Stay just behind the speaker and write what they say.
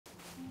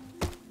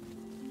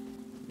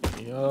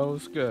Yo,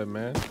 it's good,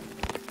 man.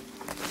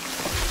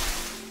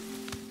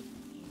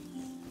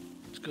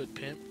 It's good,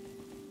 pimp.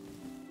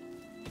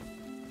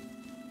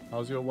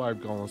 How's your wife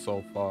going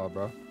so far,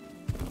 bro?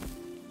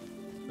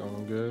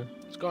 Going good?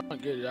 It's going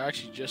good. I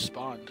actually just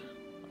spawned.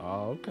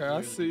 Oh, okay.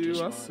 I see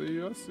you. I see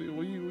you. I see you.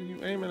 What you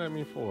aiming at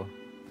me for?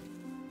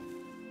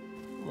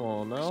 Come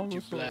on now.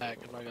 You're black.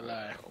 I'm not gonna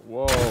lie.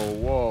 Whoa,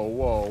 whoa,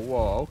 whoa,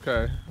 whoa.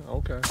 Okay,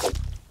 okay.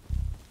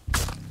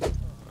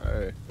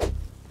 Hey,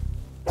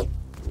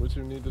 what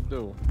you need to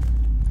do?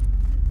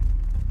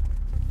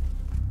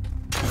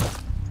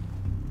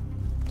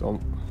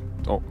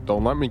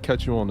 Don't let me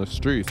catch you on the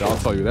streets. I'll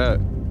tell you that.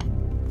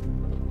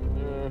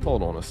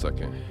 Hold on a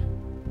second.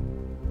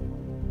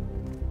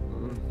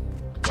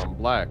 I'm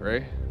black,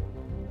 right?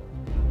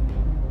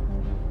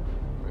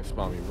 They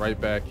spawn me right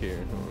back here.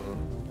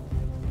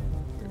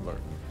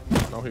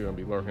 I know he's gonna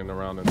be lurking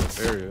around in this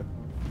area.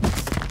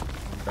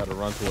 Gotta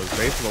run to his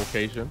base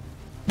location.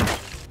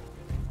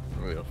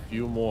 Only a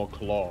few more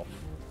cloth.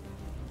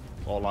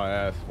 That's all I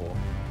asked for.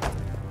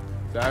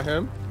 Is that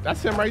him?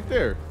 That's him right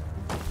there.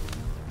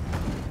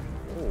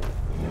 Oh.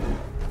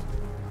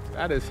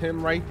 That is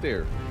him right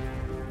there.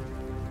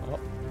 Oh,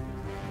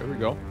 there we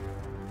go.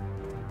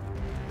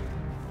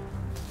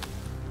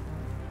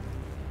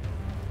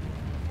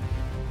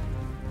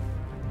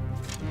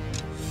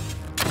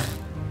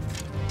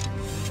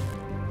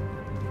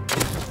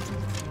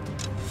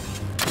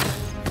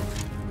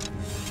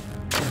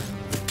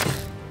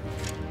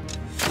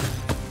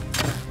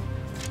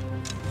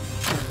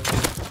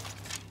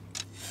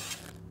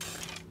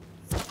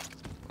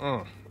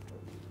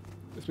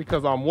 It's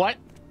because I'm what?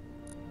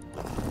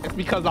 It's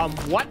because I'm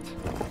what?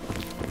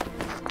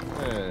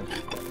 Yeah,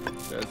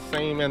 that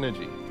same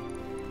energy.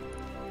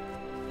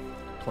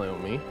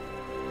 Playing with me. You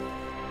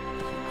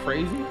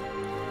crazy?